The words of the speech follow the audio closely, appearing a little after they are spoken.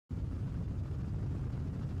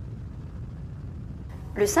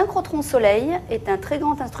Le Synchrotron SOLEIL est un très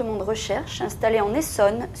grand instrument de recherche installé en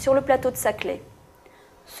Essonne sur le plateau de Saclay.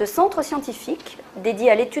 Ce centre scientifique,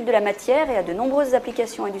 dédié à l'étude de la matière et à de nombreuses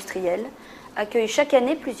applications industrielles, accueille chaque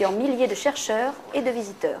année plusieurs milliers de chercheurs et de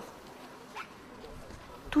visiteurs.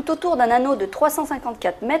 Tout autour d'un anneau de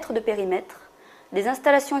 354 mètres de périmètre, des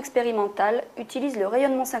installations expérimentales utilisent le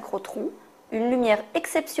rayonnement synchrotron, une lumière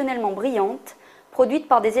exceptionnellement brillante, produite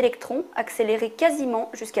par des électrons accélérés quasiment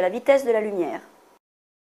jusqu'à la vitesse de la lumière.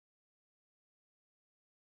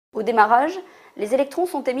 Au démarrage, les électrons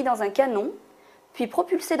sont émis dans un canon, puis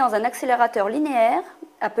propulsés dans un accélérateur linéaire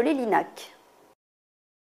appelé linac.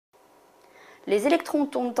 Les électrons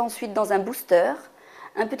tournent ensuite dans un booster,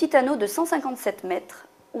 un petit anneau de 157 mètres,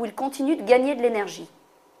 où ils continuent de gagner de l'énergie.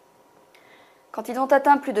 Quand ils ont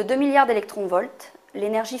atteint plus de 2 milliards d'électronvolts,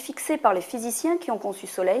 l'énergie fixée par les physiciens qui ont conçu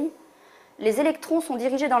SOLEIL, les électrons sont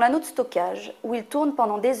dirigés dans l'anneau de stockage, où ils tournent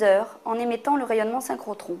pendant des heures en émettant le rayonnement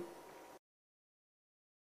synchrotron.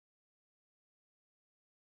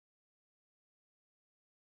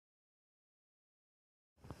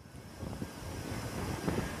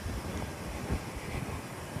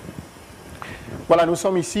 Voilà, nous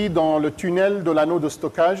sommes ici dans le tunnel de l'anneau de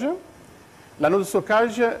stockage. L'anneau de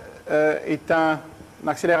stockage est un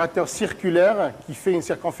accélérateur circulaire qui fait une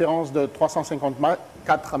circonférence de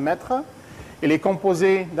 354 mètres. Il est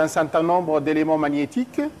composé d'un certain nombre d'éléments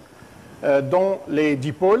magnétiques, dont les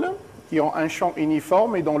dipôles, qui ont un champ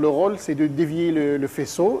uniforme et dont le rôle c'est de dévier le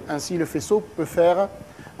faisceau. Ainsi, le faisceau peut faire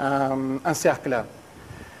un cercle.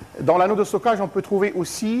 Dans l'anneau de stockage, on peut trouver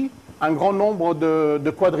aussi un grand nombre de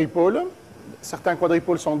quadripôles. Certains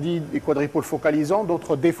quadripôles sont dits des quadripôles focalisants,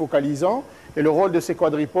 d'autres défocalisants. Et le rôle de ces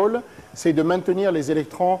quadripôles, c'est de maintenir les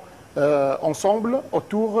électrons ensemble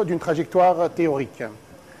autour d'une trajectoire théorique.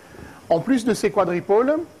 En plus de ces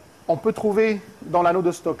quadripôles, on peut trouver dans l'anneau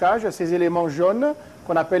de stockage ces éléments jaunes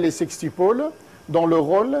qu'on appelle les sextupoles, dont le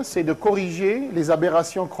rôle, c'est de corriger les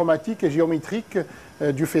aberrations chromatiques et géométriques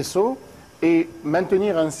du faisceau et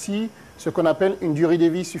maintenir ainsi ce qu'on appelle une durée de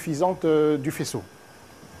vie suffisante du faisceau.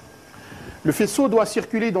 Le faisceau doit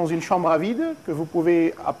circuler dans une chambre à vide que vous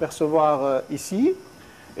pouvez apercevoir ici.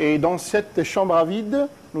 Et dans cette chambre à vide,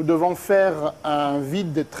 nous devons faire un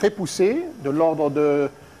vide très poussé, de l'ordre de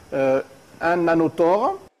 1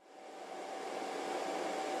 nanotor.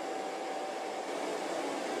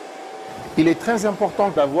 Il est très important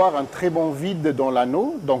d'avoir un très bon vide dans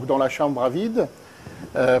l'anneau, donc dans la chambre à vide,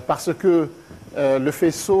 parce que le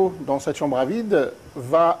faisceau dans cette chambre à vide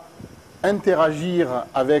va interagir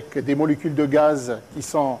avec des molécules de gaz qui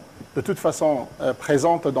sont de toute façon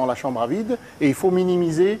présentes dans la chambre à vide et il faut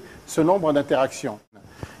minimiser ce nombre d'interactions.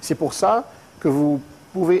 C'est pour ça que vous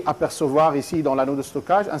pouvez apercevoir ici dans l'anneau de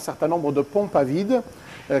stockage un certain nombre de pompes à vide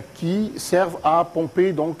qui servent à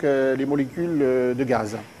pomper donc les molécules de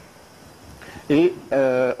gaz et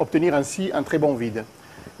obtenir ainsi un très bon vide.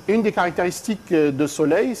 Une des caractéristiques de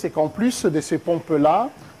SOLEIL, c'est qu'en plus de ces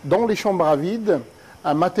pompes-là, dans les chambres à vide,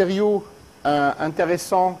 un matériau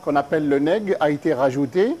intéressant qu'on appelle le neg a été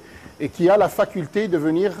rajouté et qui a la faculté de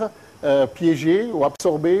venir piéger ou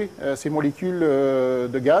absorber ces molécules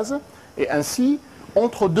de gaz. Et ainsi,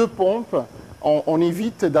 entre deux pompes, on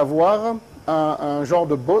évite d'avoir une genre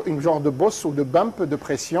de bosse ou de bump de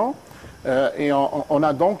pression et on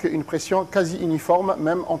a donc une pression quasi uniforme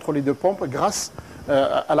même entre les deux pompes grâce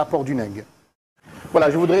à l'apport du neg. Voilà,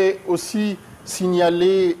 je voudrais aussi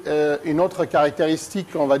signaler une autre caractéristique,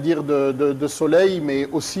 on va dire, de SOLEIL, mais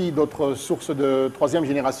aussi d'autres sources de troisième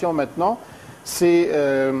génération maintenant, c'est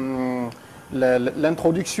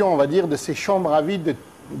l'introduction, on va dire, de ces chambres à vide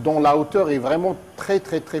dont la hauteur est vraiment très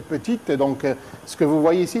petite. Donc, ce que vous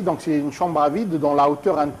voyez ici, c'est une chambre à vide dont la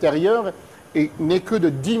hauteur intérieure n'est que de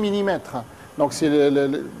 10 mm. Donc, c'est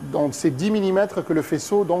dans ces 10 mm que le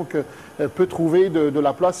faisceau peut trouver de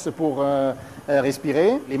la place pour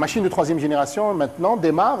respirer. Les machines de troisième génération, maintenant,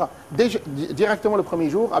 démarrent directement le premier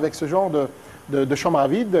jour avec ce genre de chambre à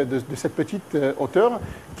vide, de cette petite hauteur,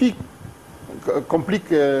 qui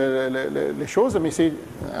complique les choses, mais c'est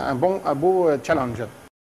un beau challenge.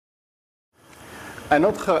 Un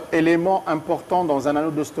autre élément important dans un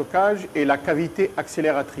anneau de stockage est la cavité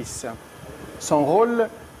accélératrice. Son rôle,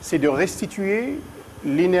 c'est de restituer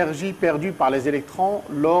l'énergie perdue par les électrons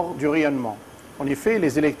lors du rayonnement. En effet,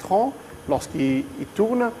 les électrons, lorsqu'ils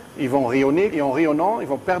tournent, ils vont rayonner et en rayonnant, ils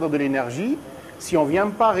vont perdre de l'énergie. Si on ne vient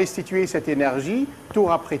pas restituer cette énergie,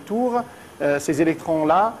 tour après tour, ces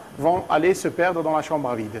électrons-là vont aller se perdre dans la chambre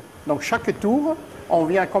à vide. Donc chaque tour, on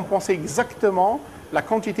vient compenser exactement la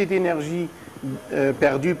quantité d'énergie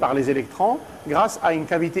perdue par les électrons grâce à une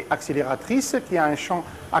cavité accélératrice qui a un champ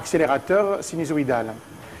accélérateur sinusoïdal.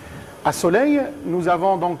 À SOLEIL, nous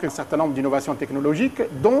avons donc un certain nombre d'innovations technologiques,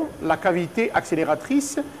 dont la cavité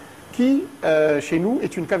accélératrice qui, chez nous,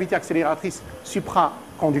 est une cavité accélératrice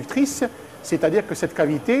supraconductrice, c'est-à-dire que cette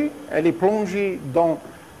cavité, elle est plongée dans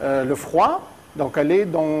le froid, donc elle est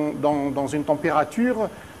dans une température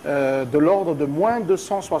de l'ordre de moins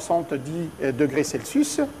 270 degrés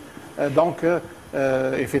Celsius, donc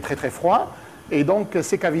il fait très très froid, et donc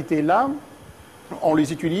ces cavités-là, on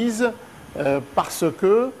les utilise parce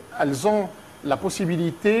qu'elles ont la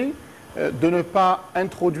possibilité de ne pas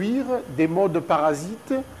introduire des modes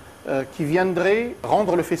parasites qui viendraient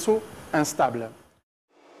rendre le faisceau instable.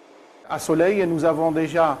 À SOLEIL, nous avons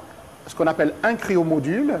déjà ce qu'on appelle un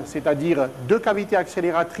cryomodule, c'est-à-dire deux cavités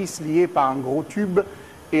accélératrices liées par un gros tube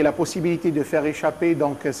et la possibilité de faire échapper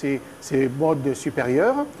donc ces modes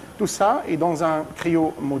supérieurs. Tout ça est dans un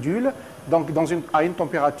cryomodule, donc à une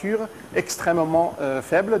température extrêmement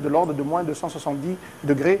faible, de l'ordre de moins 270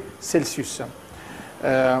 degrés Celsius.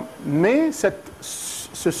 Mais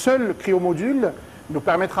ce seul cryomodule ne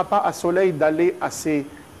permettra pas à SOLEIL d'aller à ses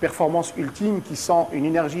performances ultimes qui sont une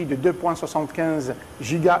énergie de 2,75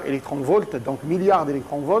 gigaélectronvolts, donc milliards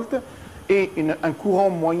d'électronvolts, et un courant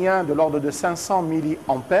moyen de l'ordre de 500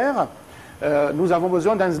 milliampères. Nous avons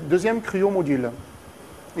besoin d'un deuxième cryomodule.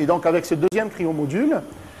 Et donc avec ce deuxième cryomodule,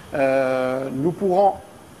 nous pourrons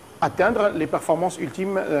atteindre les performances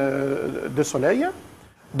ultimes de SOLEIL.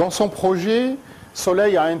 Dans son projet,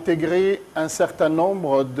 SOLEIL a intégré un certain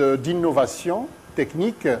nombre d'innovations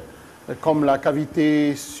techniques, comme la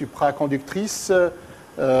cavité supraconductrice,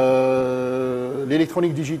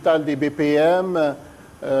 l'électronique digitale des BPM,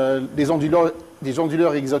 des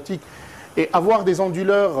onduleurs exotiques. Et avoir des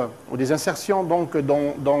onduleurs ou des insertions donc,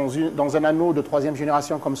 dans un anneau de troisième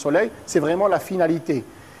génération comme SOLEIL, c'est vraiment la finalité.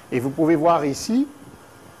 Et vous pouvez voir ici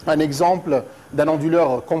un exemple d'un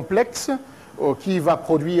onduleur complexe qui va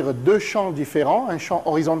produire deux champs différents, un champ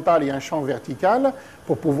horizontal et un champ vertical,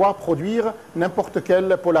 pour pouvoir produire n'importe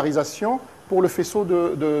quelle polarisation pour le faisceau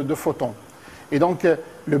de photons. Et donc,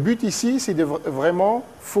 le but ici, c'est de vraiment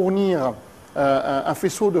fournir un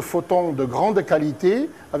faisceau de photons de grande qualité,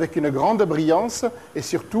 avec une grande brillance, et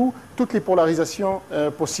surtout, toutes les polarisations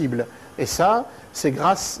possibles. Et ça, c'est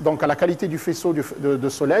grâce donc, à la qualité du faisceau de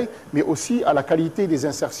SOLEIL, mais aussi à la qualité des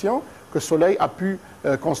insertions que SOLEIL a pu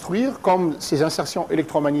construire, comme ces insertions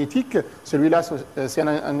électromagnétiques. Celui-là, c'est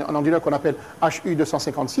un onduleur qu'on appelle HU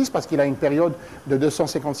 256, parce qu'il a une période de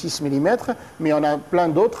 256 mm, mais on a plein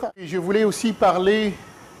d'autres. Je voulais aussi parler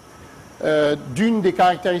d'une des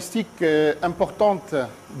caractéristiques importantes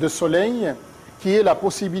de SOLEIL, qui est la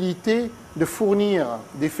possibilité de fournir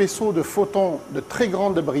des faisceaux de photons de très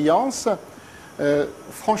grande brillance,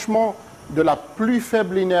 franchement de la plus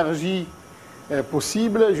faible énergie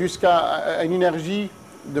possible jusqu'à une énergie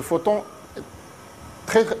de photons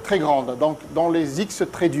très, très grande, donc dans les X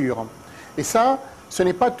très durs. Et ça, ce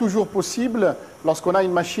n'est pas toujours possible lorsqu'on a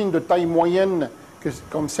une machine de taille moyenne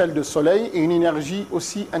comme celle de SOLEIL et une énergie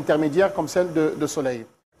aussi intermédiaire comme celle de SOLEIL.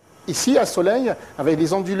 Ici, à SOLEIL, avec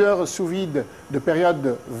des onduleurs sous vide de période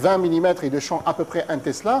de 20 mm et de champ à peu près 1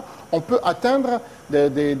 Tesla, on peut atteindre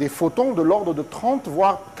des photons de l'ordre de 30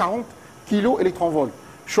 voire 40 kV,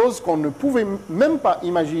 chose qu'on ne pouvait même pas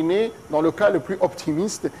imaginer dans le cas le plus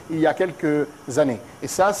optimiste il y a quelques années. Et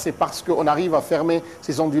ça, c'est parce qu'on arrive à fermer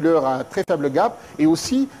ces onduleurs à très faible gap et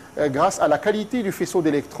aussi grâce à la qualité du faisceau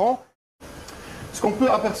d'électrons. Ce qu'on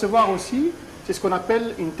peut apercevoir aussi, c'est ce qu'on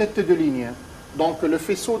appelle une tête de ligne. Donc le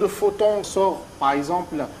faisceau de photons sort par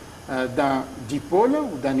exemple d'un dipôle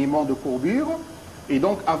ou d'un aimant de courbure, et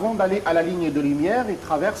donc avant d'aller à la ligne de lumière, il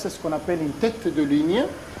traverse ce qu'on appelle une tête de ligne.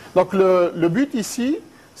 Donc le but ici,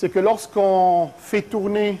 c'est que lorsqu'on fait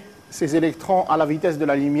tourner ces électrons à la vitesse de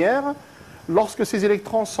la lumière, lorsque ces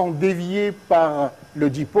électrons sont déviés par le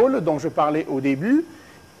dipôle dont je parlais au début,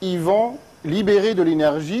 ils vont libérer de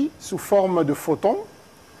l'énergie sous forme de photons,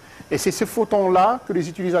 et c'est ces photons-là que les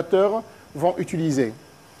utilisateurs vont utiliser.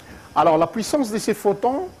 Alors la puissance de ces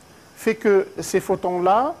photons fait que ces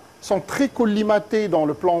photons-là sont très collimatés dans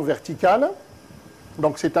le plan vertical,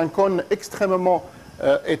 donc c'est un cône extrêmement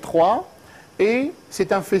étroit, et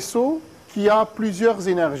c'est un faisceau qui a plusieurs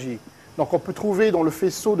énergies. Donc on peut trouver dans le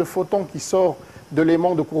faisceau de photons qui sort de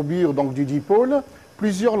l'aimant de courbure, donc du dipôle,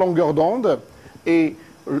 plusieurs longueurs d'onde, et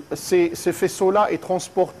ce faisceau-là est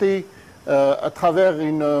transporté à travers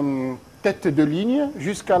une tête de ligne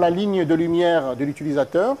jusqu'à la ligne de lumière de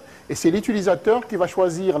l'utilisateur, et c'est l'utilisateur qui va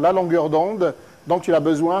choisir la longueur d'onde dont il a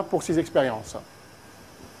besoin pour ses expériences.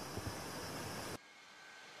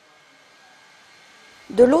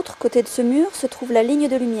 De l'autre côté de ce mur se trouve la ligne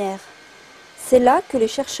de lumière. C'est là que les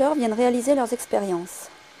chercheurs viennent réaliser leurs expériences.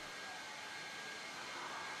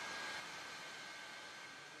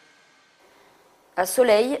 À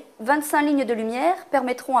SOLEIL, 25 lignes de lumière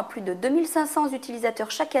permettront à plus de 2500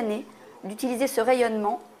 utilisateurs chaque année d'utiliser ce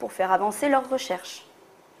rayonnement pour faire avancer leurs recherches.